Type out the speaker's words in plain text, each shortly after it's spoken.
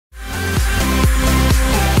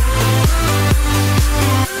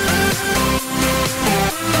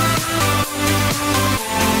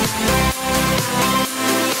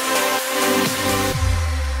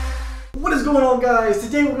guys,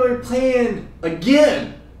 today we're going to be playing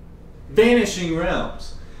again Vanishing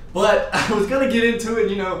Realms. But I was gonna get into it,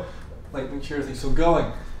 you know, like make sure everything's still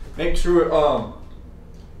going. Make sure I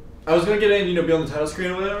was gonna get in, you know, be on the title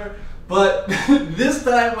screen or whatever. But this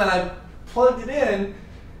time when I plugged it in,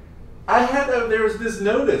 there was this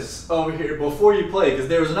notice over here before you play, because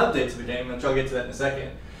there was an update to the game, and I'll get to that in a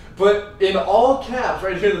second. But in all caps,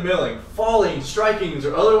 right here in the middle, falling, strikings,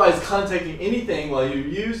 or otherwise contacting anything while you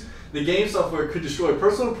use the game software could destroy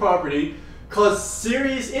personal property, cause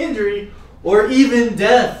serious injury, or even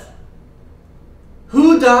death.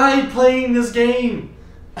 Who died playing this game?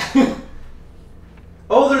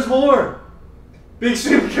 Oh, there's more. Be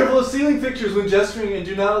extremely careful of ceiling fixtures when gesturing and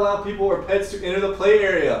do not allow people or pets to enter the play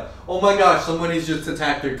area. Oh my gosh, somebody's just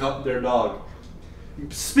attacked their dog.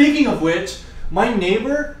 Speaking of which, my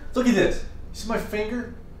neighbor, look at this. You see my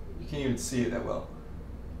finger? You can't even see it that well.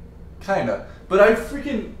 Kinda. But I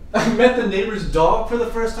met the neighbor's dog for the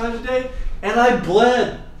first time today, and I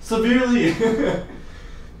bled severely.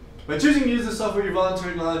 By choosing to use the software, you're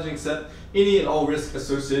voluntarily acknowledging and accept any and all risks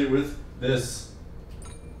associated with this.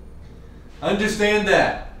 Understand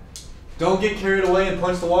that. Don't get carried away and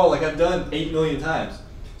punch the wall like I've done 8 million times.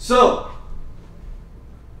 So,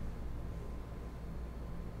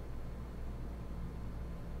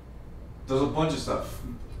 there's a bunch of stuff.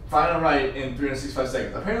 Find and write in 365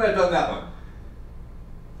 seconds. Apparently I've done that one.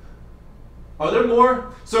 Are there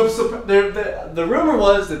more? So the rumor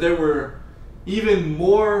was that there were even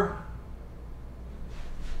more.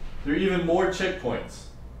 There are even more checkpoints.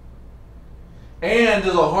 And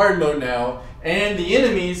there's a hard mode now, and the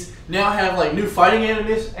enemies now have like new fighting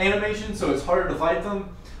animations, so it's harder to fight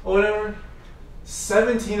them or whatever.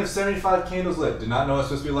 17 of 75 candles lit. Did not know I was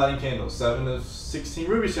supposed to be lighting candles. 7 of 16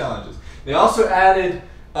 ruby challenges. They also added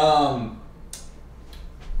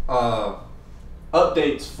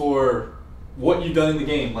updates for what you've done in the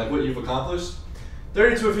game, like what you've accomplished.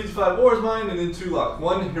 32 of 55 wars mine, and then 2 locks.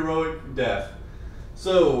 1 heroic death.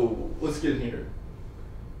 So let's get in here.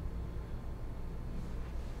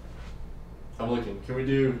 I'm looking. Can we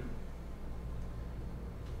do?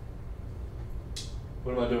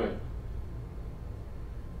 What am I doing?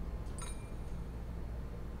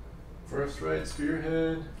 First right,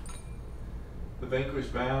 spearhead. The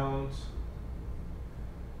vanquished bounds.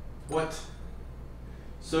 What?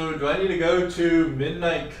 So do I need to go to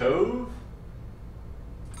Midnight Cove?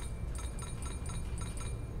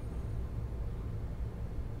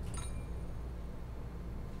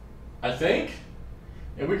 I think.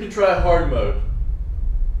 And we can try hard mode.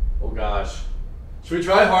 Oh gosh. Should we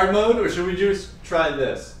try hard mode or should we just try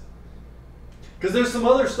this? Because there's some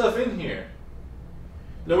other stuff in here.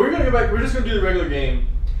 No, we're gonna go back, we're just gonna do the regular game.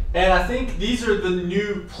 And I think these are the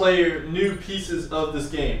new pieces of this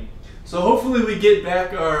game. So hopefully we get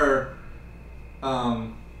back our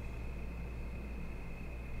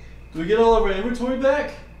do we get all of our inventory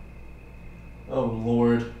back? Oh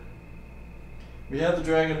Lord. We have the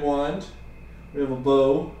dragon wand. We have a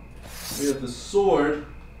bow. We have the sword.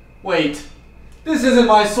 Wait, this isn't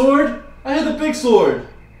my sword. I had the big sword.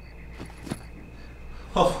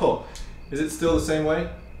 Oh, is it still the same way?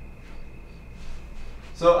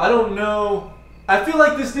 So I don't know. I feel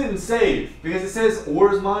like this didn't save because it says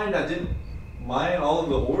ores mined. I didn't mine all of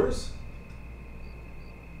the ores.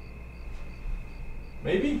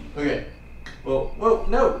 Maybe? Okay. Well,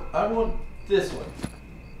 no. I want this one.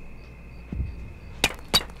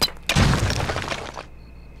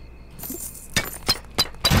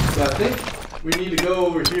 So I think we need to go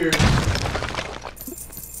over here,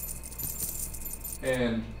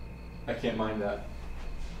 and I can't mind that.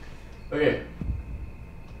 Okay.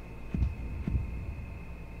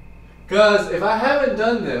 Because if I haven't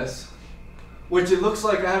done this, which it looks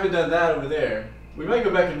like I haven't done that over there, we might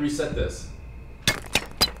go back and reset this.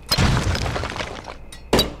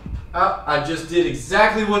 I just did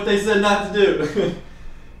exactly what they said not to do.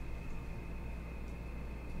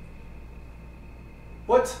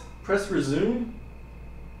 What? Press resume?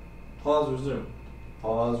 Pause, resume.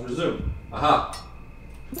 Pause, resume. Aha.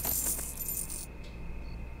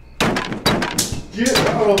 Get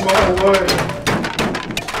out of my way.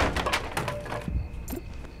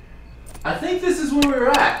 I think this is where we're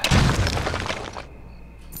at.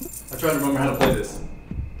 I'm trying to remember how to play this.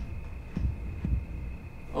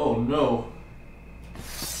 Oh no.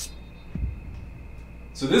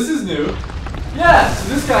 So this is new. Yeah,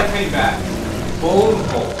 so this guy came back.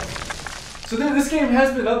 Windfall. So then this game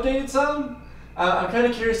has been updated some. I'm kind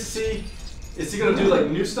of curious to see, is he gonna do like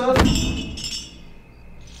new stuff?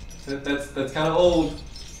 That's kind of old.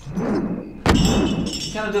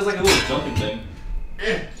 He kind of does like a little jumping thing.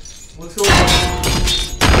 Let's go.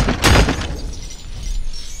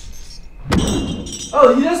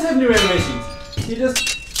 Oh, he does have new animations. He just,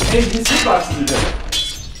 and his hitboxes are different.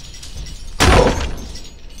 Cool.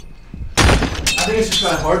 I think I should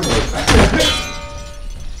try hard mode.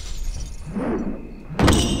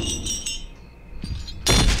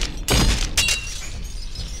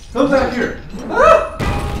 Come back here. Ah!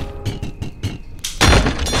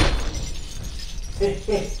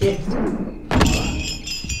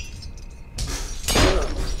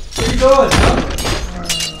 Where you going, huh?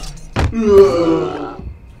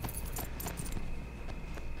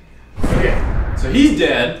 Okay, so he's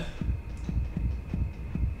dead.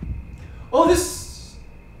 Oh, this...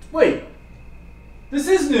 Wait. This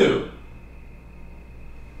is new.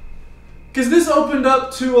 Because this opened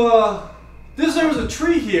up to, there was a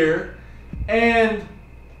tree here, and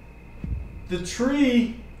the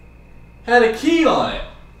tree had a key on it.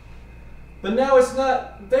 But now it's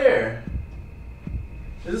not there.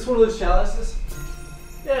 Is this one of those chalices?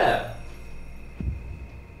 Yeah.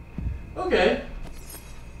 Okay.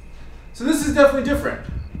 So this is definitely different.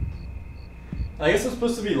 I guess I'm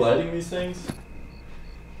supposed to be lighting these things.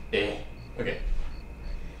 Okay.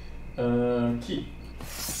 Key.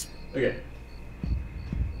 Okay.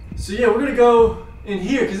 So yeah, we're gonna go in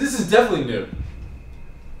here because this is definitely new.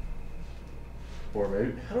 Or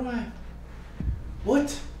maybe, how do I?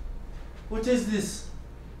 What? What is this?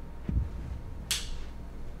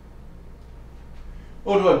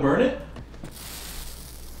 Oh, do I burn it?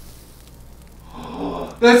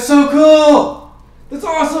 Oh, that's so cool! That's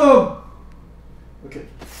awesome! Okay.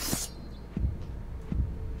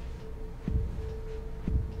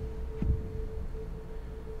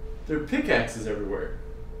 There are pickaxes everywhere.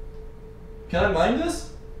 Can I mine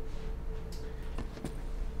this?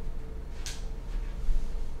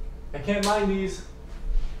 I can't mine these.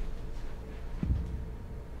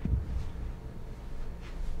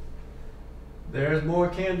 There's more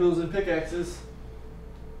candles and pickaxes.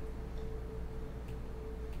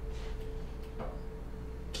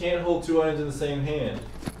 Can't hold two items in the same hand.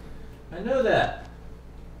 I know that.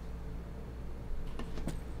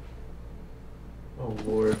 Oh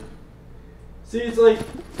Lord. See, it's like,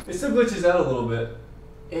 it still glitches out a little bit.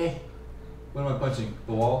 What am I punching?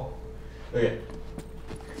 The wall? Okay.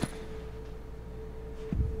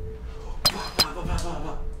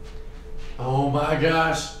 Oh my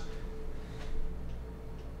gosh.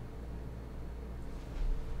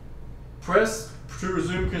 Press to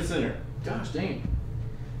resume consider. Gosh dang.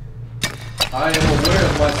 I am aware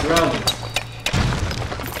of my surroundings.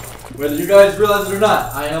 Whether you guys realize it or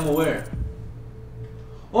not, I am aware.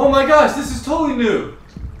 Oh my gosh, this is totally new.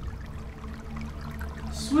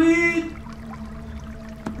 Sweet.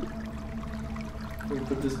 Let me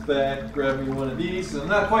put this back, grab me one of these, because I'm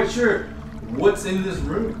not quite sure what's in this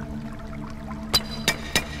room.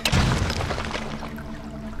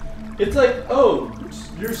 It's like, oh,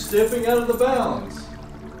 you're stepping out of the bounds.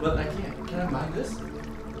 But I can't. Can I mine this?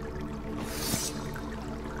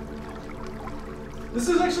 This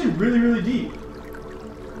is actually really, really deep.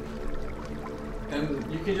 And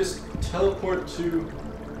you can just teleport to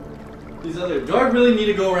these other... Do I really need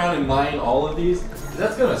to go around and mine all of these?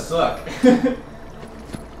 That's gonna suck.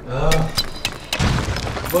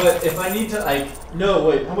 But if I need to, no,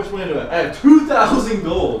 wait, how much money do I have? I have 2,000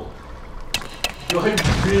 gold. Do I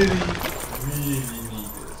really need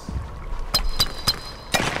this?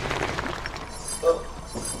 Oh,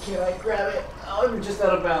 can I grab it? Oh, I'm just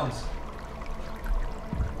out of bounds.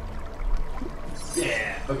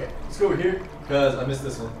 Yeah, okay, let's go over here, because I missed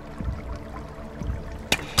this one.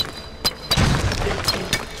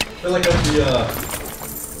 I feel like I'm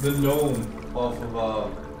the gnome off of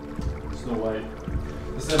Snow White.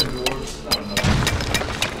 The Seven Dwarves. I don't know.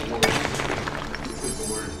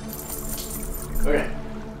 Dwarves. Okay.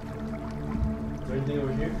 Is there anything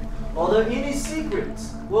over here? Are there any secrets?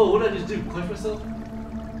 Whoa, what did I just do? Punch myself?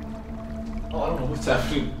 Oh, I don't know what's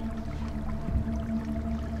happening.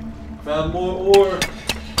 Found more ore.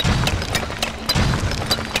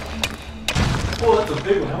 Oh, that's a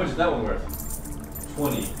big one. How much is that one worth?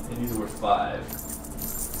 20, and these are worth 5.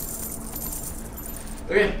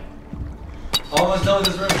 Okay. Almost done with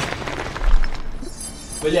this room.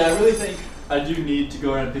 But yeah, I really think I do need to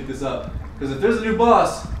go around and pick this up. Because if there's a new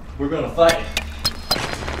boss, we're going to fight.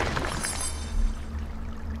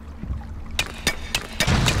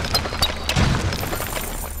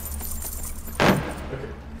 Okay,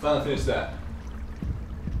 finally finished that.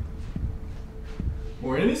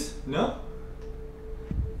 More enemies? No?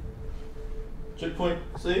 Checkpoint,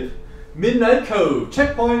 save. Midnight Cove,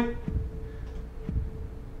 checkpoint.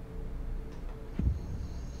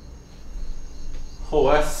 Oh,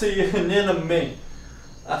 I see an enemy.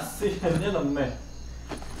 I see an enemy.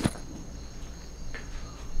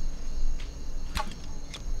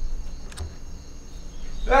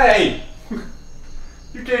 Hey!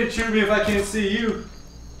 You can't shoot me if I can't see you.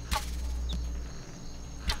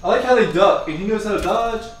 I like how they duck, and he knows how to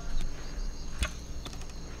dodge.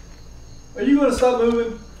 Are you gonna stop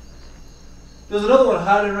moving? There's another one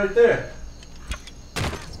hiding right there.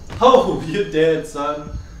 Oh, you're dead,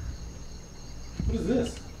 son. What is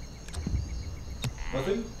this?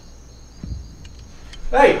 Nothing?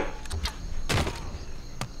 Hey!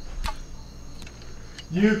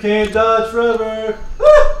 You can't dodge forever.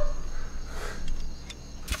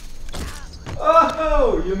 Ah!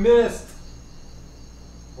 Oh, you missed.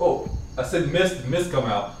 Whoa, I said missed, mist come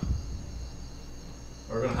out.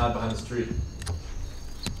 We're gonna hide behind this tree.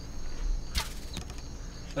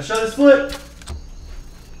 I shot his foot.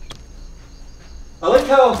 I like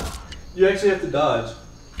how you actually have to dodge.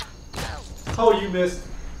 Oh, you missed.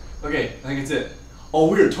 Okay, I think it's it. Oh,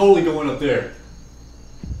 we are totally going up there.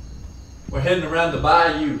 We're heading around the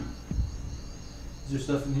bayou. Is there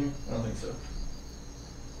stuff in here? I don't think so.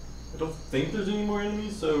 I don't think there's any more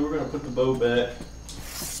enemies, so we're gonna put the bow back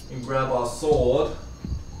and grab our sword.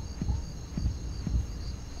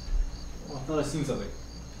 Oh, I thought I seen something.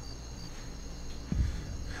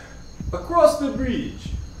 Across the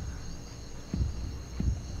bridge.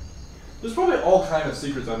 There's probably all kinds of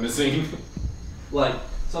secrets I'm missing. Like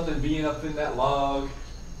something being up in that log.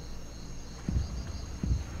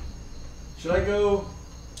 Should I go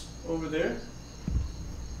over there?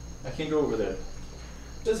 I can't go over there.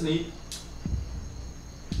 That's neat.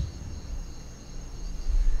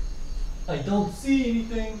 I don't see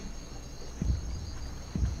anything.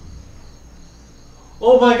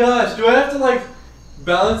 Oh my gosh, do I have to like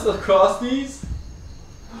balance across these?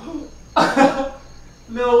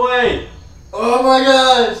 No way! Oh my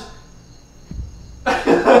gosh!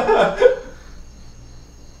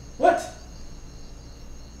 What?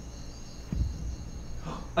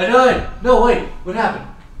 I died! No, wait, what happened?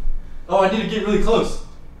 Oh, I need to get really close.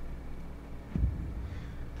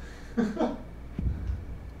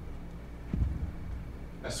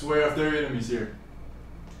 I swear if there are enemies here.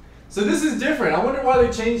 So this is different. I wonder why they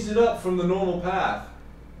changed it up from the normal path.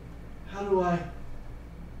 How do I...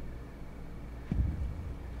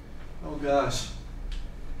 Oh gosh.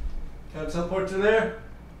 Can I teleport to there?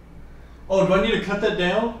 Oh, do I need to cut that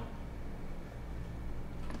down?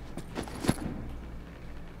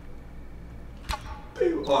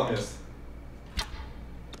 Oh, I missed.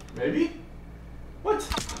 Maybe? What?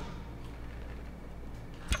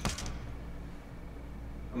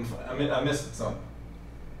 I missed some.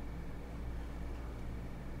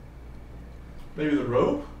 Maybe the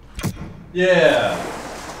rope? Yeah.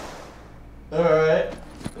 Alright.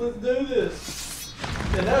 Let's do this.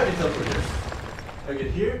 Yeah, now I can teleport here. I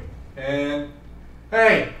get here and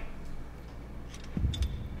hey!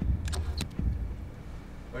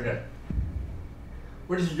 Okay.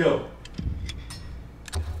 Where did you go?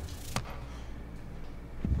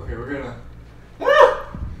 Okay, we're gonna...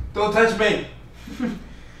 Ah! Don't touch me!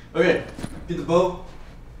 Okay, get the bow.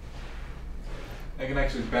 I can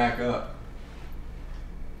actually back up.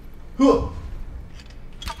 Huh!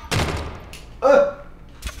 Oh!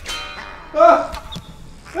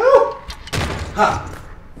 Ha!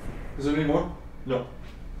 Is there any more? No.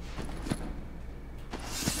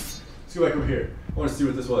 Let's go back over here. I want to see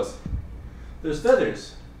what this was. There's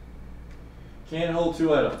feathers. Can't hold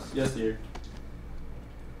 2 items. Yes, dear.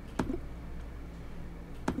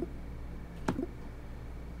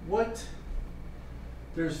 What?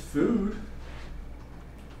 There's food.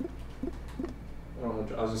 I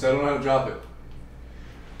don't know. I was gonna say I don't know how to drop it.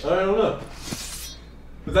 I don't know.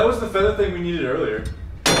 But that was the feather thing we needed earlier.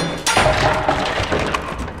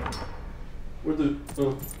 Where'd the... Oh. I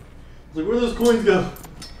was like, where'd those coins go?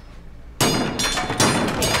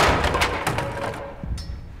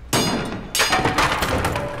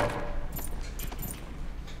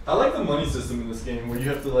 I like the money system in this game where you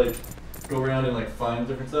have to like go around and like find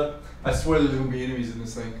different stuff. I swear there's gonna be enemies in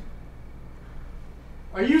this thing.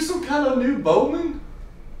 Are you some kind of new bowman?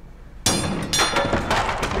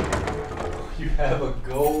 You have a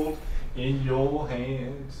gold in your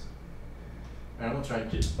hands. Alright, I'm gonna try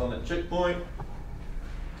and get on that checkpoint.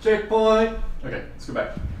 Checkpoint! Okay, let's go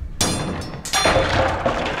back.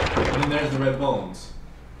 And then there's the red bones.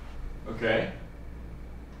 Okay.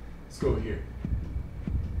 Let's go over here.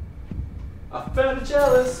 I found a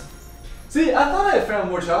chalice! See, I thought I had found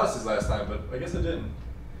more chalices last time, but I guess I didn't.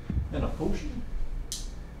 And a potion.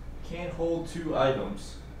 Can't hold 2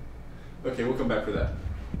 items. Okay, we'll come back for that.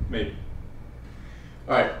 Maybe.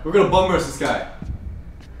 Alright, we're gonna bum rush this guy.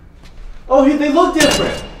 Oh, they look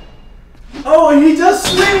different! Oh, and he does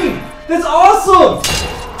swing! That's awesome!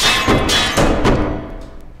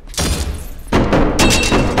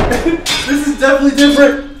 definitely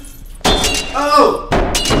different. Oh!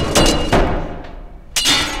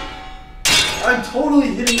 I'm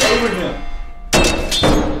totally hitting over him.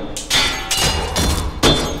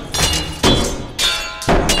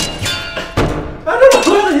 I don't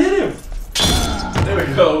know how to hit him. There we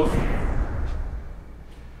go.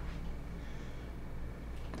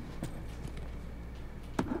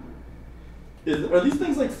 Are these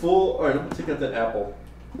things like full? Alright, I'm gonna take out that apple.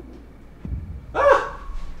 Ah!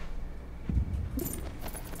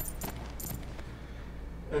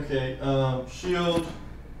 Okay, shield,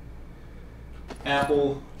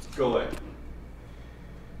 apple, go away.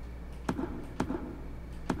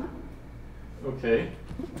 Okay.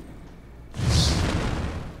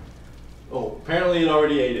 Oh, apparently it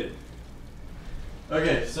already ate it.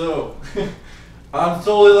 Okay, so I'm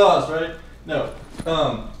totally lost, right? No.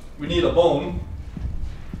 We need a bone,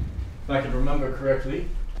 if I can remember correctly.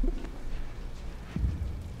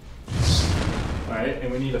 Alright,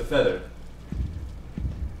 and we need a feather.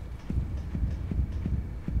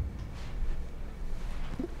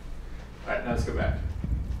 Alright, now let's go back.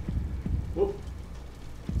 Whoop.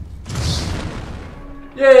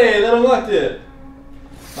 Yay, that unlocked it!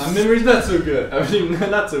 My memory's not so good. I mean,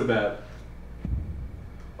 not so bad.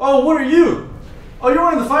 Oh, what are you? Oh, you're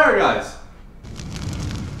one of the fire guys.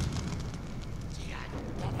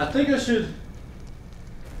 I think I should.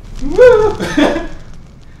 Woo!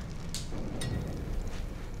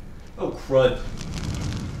 Oh crud!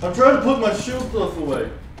 I'm trying to put my shield stuff away.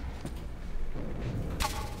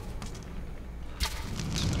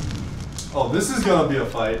 Oh, this is gonna be a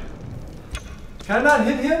fight. Can I not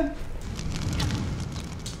hit him?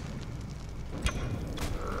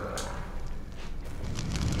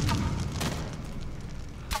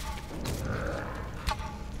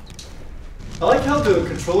 I like how the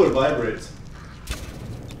controller vibrates.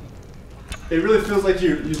 It really feels like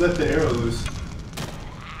you let the arrow loose.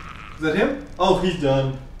 Is that him? Oh, he's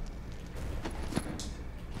done.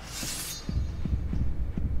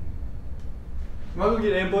 Am I gonna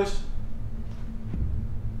get ambushed?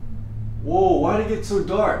 Whoa, why did it get so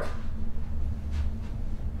dark?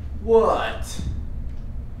 What?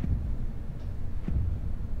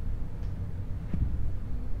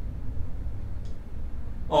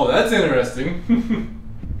 Oh, that's interesting.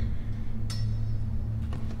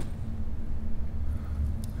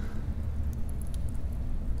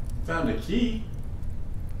 Found a key.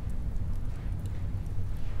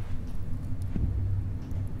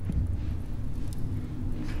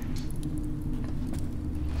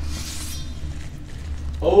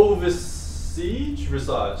 Oh, Visage.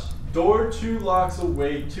 Door 2 locks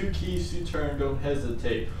away, 2 keys to turn, don't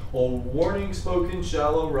hesitate. Oh, warning spoken,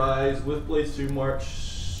 shallow rise, with blades to mark,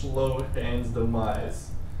 slow hands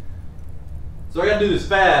demise. So I gotta do this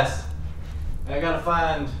fast. And I gotta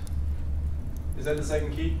find, is that the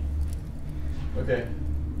second key? Okay.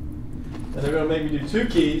 And they're gonna make me do 2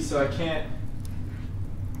 keys, so I can't,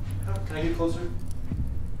 can I get closer?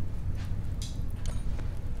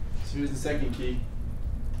 So here's the second key.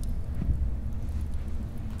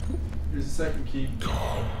 Here's the second key.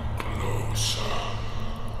 Come closer.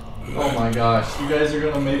 Oh my gosh, you guys are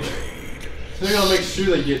gonna make, they're gonna make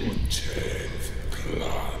sure they get me.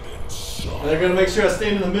 And they're gonna make sure I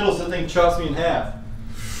stand in the middle so that thing chops me in half.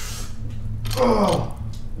 Oh.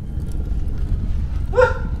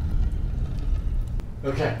 Ah.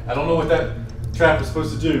 Okay, I don't know what that trap is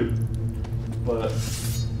supposed to do, but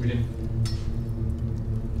we didn't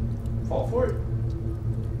fall for it.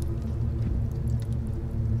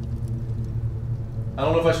 I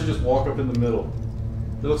don't know if I should just walk up in the middle.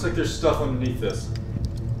 It looks like there's stuff underneath this.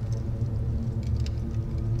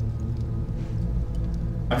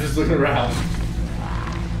 I'm just looking around.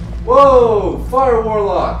 Whoa! Fire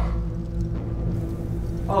Warlock!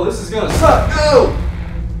 Oh, this is gonna suck! Oh!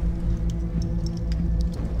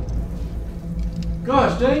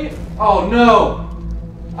 Gosh, dang it! Oh no!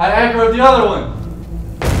 I aggroed the other one!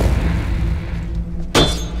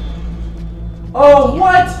 Oh,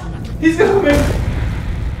 what? He's gonna make...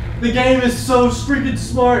 The game is so freaking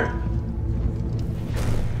smart.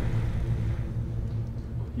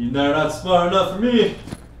 You're not smart enough for me.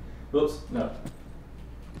 Whoops, no.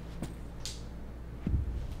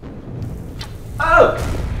 Oh!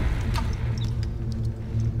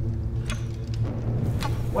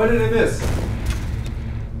 Why did I miss?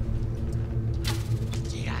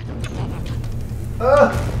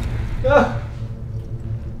 Ha,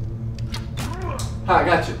 I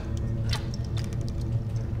got you.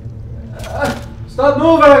 Stop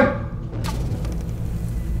moving!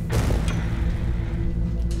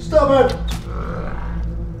 Stop it!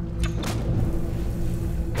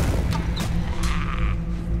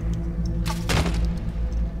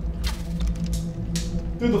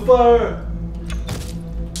 Through the fire!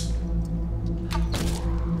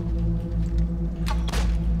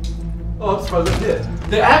 Oh, I'm surprised I hit.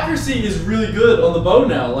 The accuracy is really good on the bow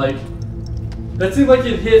now. Like, that seemed like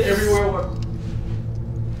it hit everywhere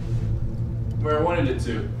where I wanted it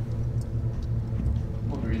to.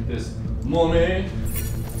 I'll read this money.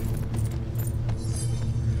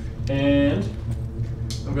 And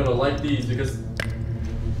I'm gonna light these because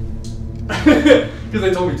because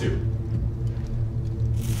they told me to.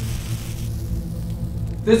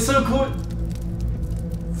 That's so cool.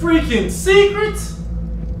 Freaking secrets!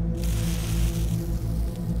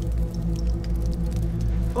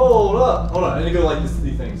 Hold up. Hold on. I need to go like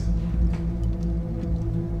these things.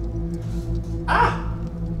 Ah!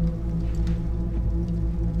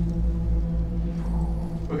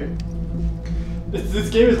 Okay.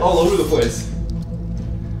 This game is all over the place.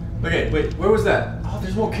 Okay, wait. Where was that? Oh,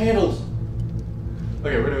 there's more candles.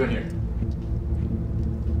 Okay, what are we doing here?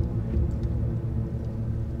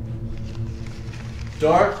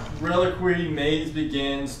 Dark reliquary maze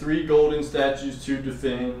begins. 3 golden statues to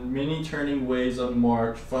defend. Many turning ways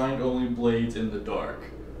unmarked. Find only blades in the dark.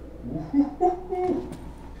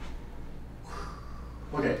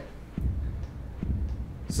 Okay.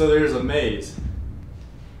 So there's a maze.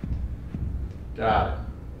 Got it.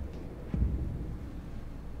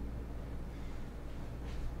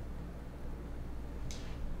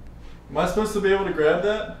 Am I supposed to be able to grab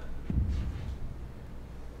that?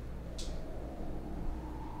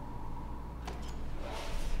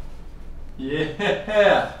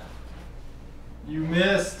 Yeah! You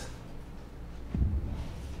missed!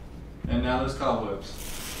 And now there's cobwebs.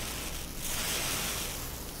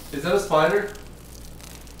 Is that a spider?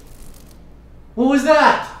 What was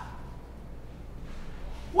that?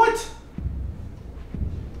 What?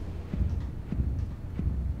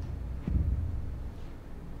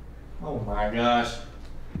 Oh my gosh.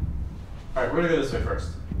 Alright, we're gonna go this way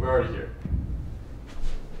first. We're already here.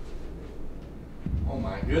 Oh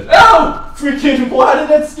my goodness. Oh! Freaking, why did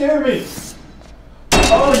that scare me?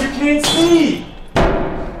 Oh, you can't see!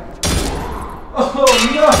 Oh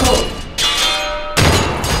no!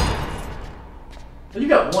 Oh, you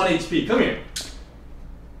got 1 HP. Come here.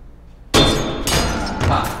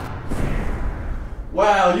 Ah.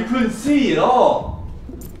 Wow, you couldn't see at all.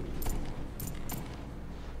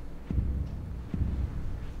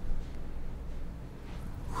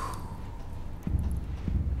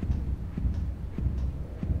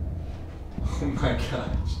 Oh my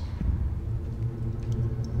gosh.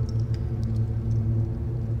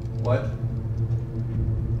 What?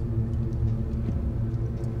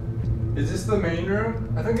 Is this the main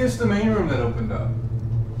room? I think it's the main room that opened up.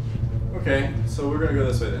 Okay, so we're gonna go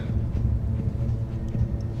this way then.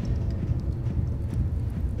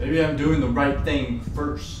 Maybe I'm doing the right thing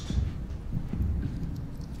first.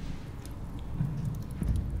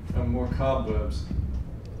 Got more cobwebs.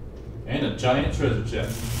 And a giant treasure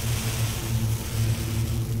chest.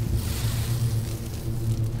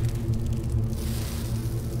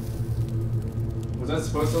 Was that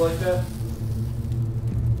supposed to like that?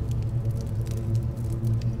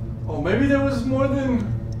 Oh, maybe there was more than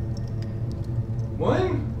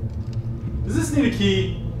one? Does this need a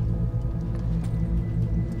key?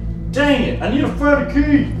 Dang it, I need to find a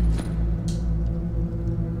key!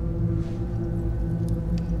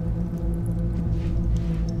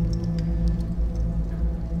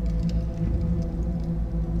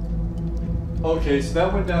 Okay, so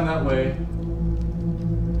that went down that way.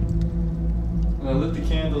 And I lit the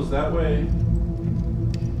candles that way.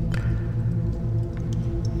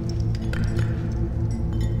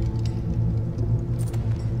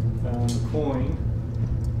 Found the coin.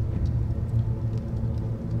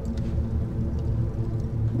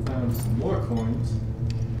 Found some more coins.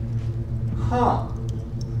 Huh.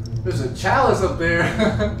 There's a chalice up there.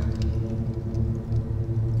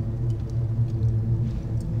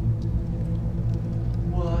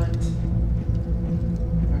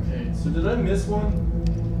 So did I miss one?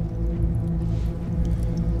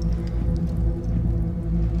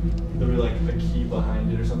 There'll be like a key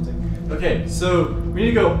behind it or something. Okay, so we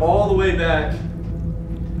need to go all the way back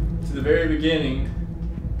to the very beginning.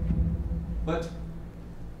 What?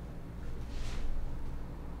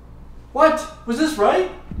 What? Was this right?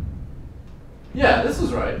 Yeah, this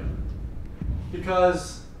was right.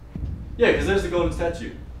 Because, yeah, because there's the golden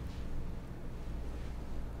statue.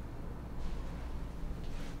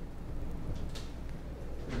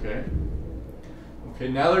 Okay. Okay,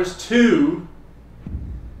 now there's 2.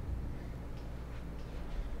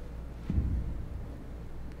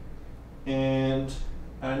 And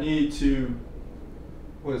I need to,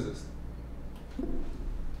 what is this?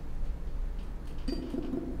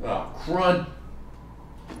 Oh, crud.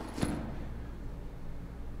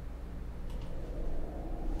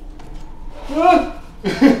 Ah!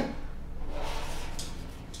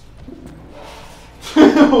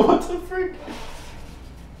 What the freak?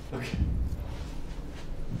 Okay.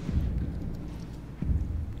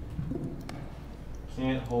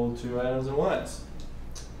 Can't hold 2 items at once.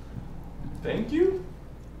 Thank you.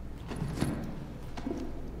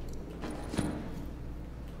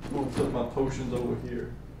 I'm gonna put my potions over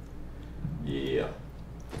here. Yeah.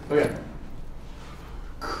 Okay.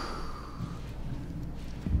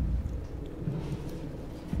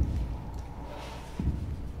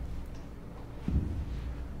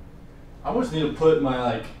 I almost need to put my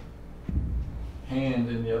like hand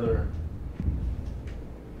in the other.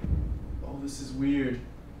 Oh, this is weird.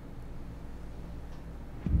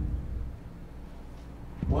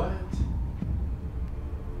 What?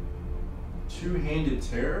 Two-handed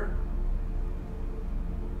terror?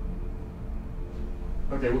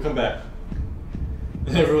 Okay, we'll come back.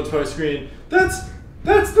 And everyone's probably screaming, That's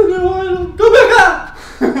the new item! Go back up!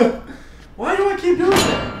 Why do I keep doing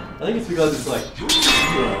that? I think it's because it's like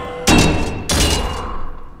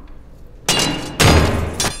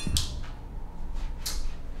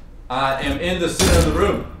I am in the center of the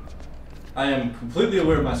room. I am completely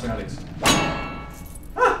aware of my surroundings.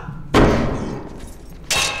 Ah!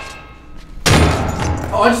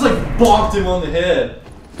 Oh, I just like bonked him on the head.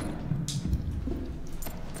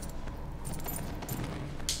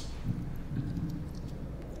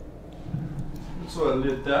 So I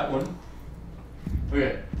lit that one.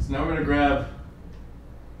 Okay, so now we're gonna grab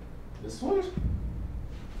this one.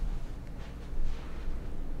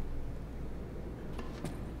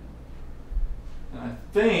 And I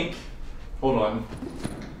think, hold on.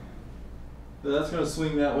 That's gonna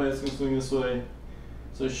swing that way, it's gonna swing this way.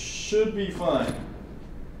 So it should be fine.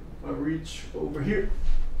 If I reach over here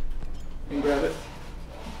and grab it.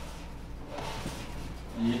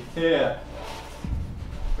 Yeah.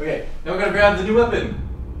 Okay, now we're gonna grab the new weapon.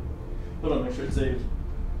 Hold on, make sure it's saved.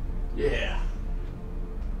 Yeah.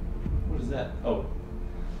 What is that? Oh,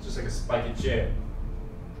 it's just like a spiky chair.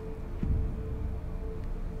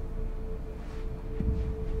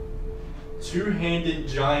 Two-handed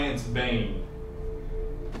giant's bane.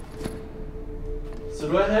 So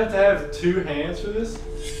do I have to have 2 hands for this?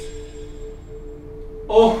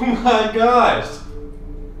 Oh my gosh!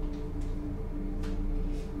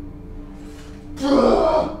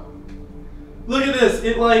 Look at this,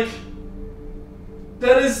 it like,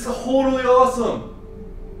 that is totally awesome.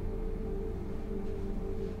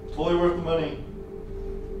 Totally worth the money.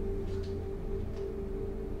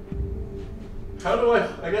 How do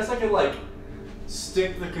I guess I could like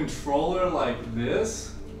stick the controller like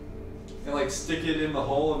this and like stick it in the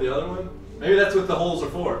hole of the other one. Maybe that's what the holes are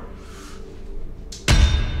for.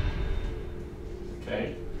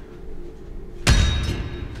 Okay.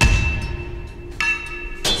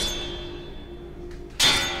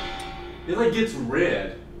 It like gets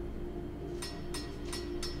red.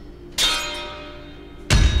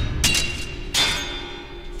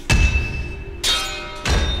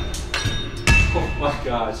 Oh my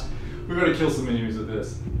gosh. We're gonna kill some enemies with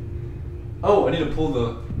this. Oh, I need to pull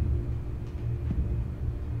the...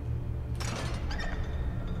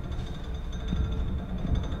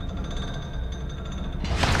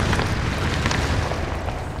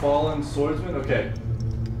 Fallen swordsman? Okay.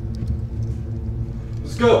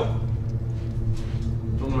 Let's go!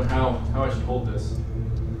 Don't know how I should hold this.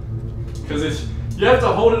 Because it's... You have to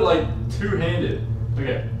hold it like two-handed.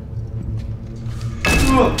 Okay.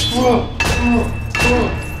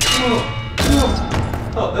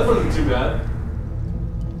 Oh, that wasn't too bad.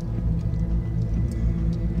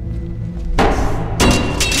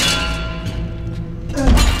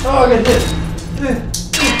 Oh, I got hit.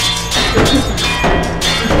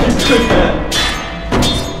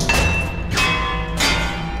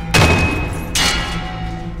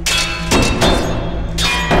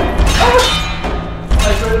 I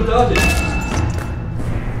tried to dodge it.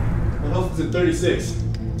 My health is at 36.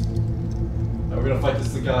 Now we're gonna fight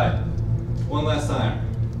this guy one last time.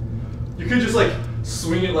 You could just like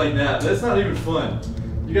swing it like that, but that's not even fun.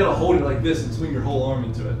 You gotta hold it like this and swing your whole arm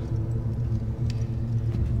into it.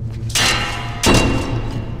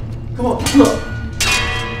 Come on, come on.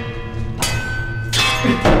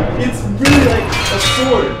 It's really like a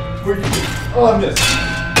sword where you can... Oh, I missed.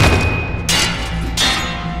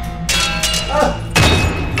 Ah.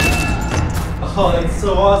 Oh, that's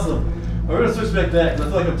so awesome. We're gonna switch back to that because I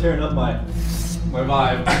feel like I'm tearing up my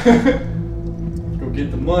vibe. Go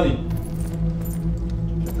get the money.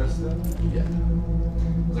 Can I press that? Yeah. I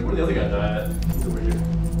was like, where did the other guy die at? He's over here.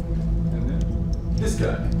 And then... This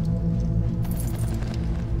guy.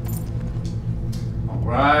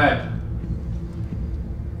 Alright.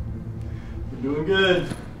 We're doing good.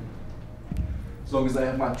 As long as I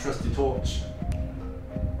have my trusty torch.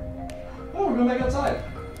 Oh, we're going back outside.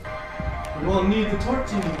 We won't need the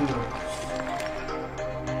torch anymore.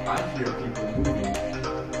 I hear people moving.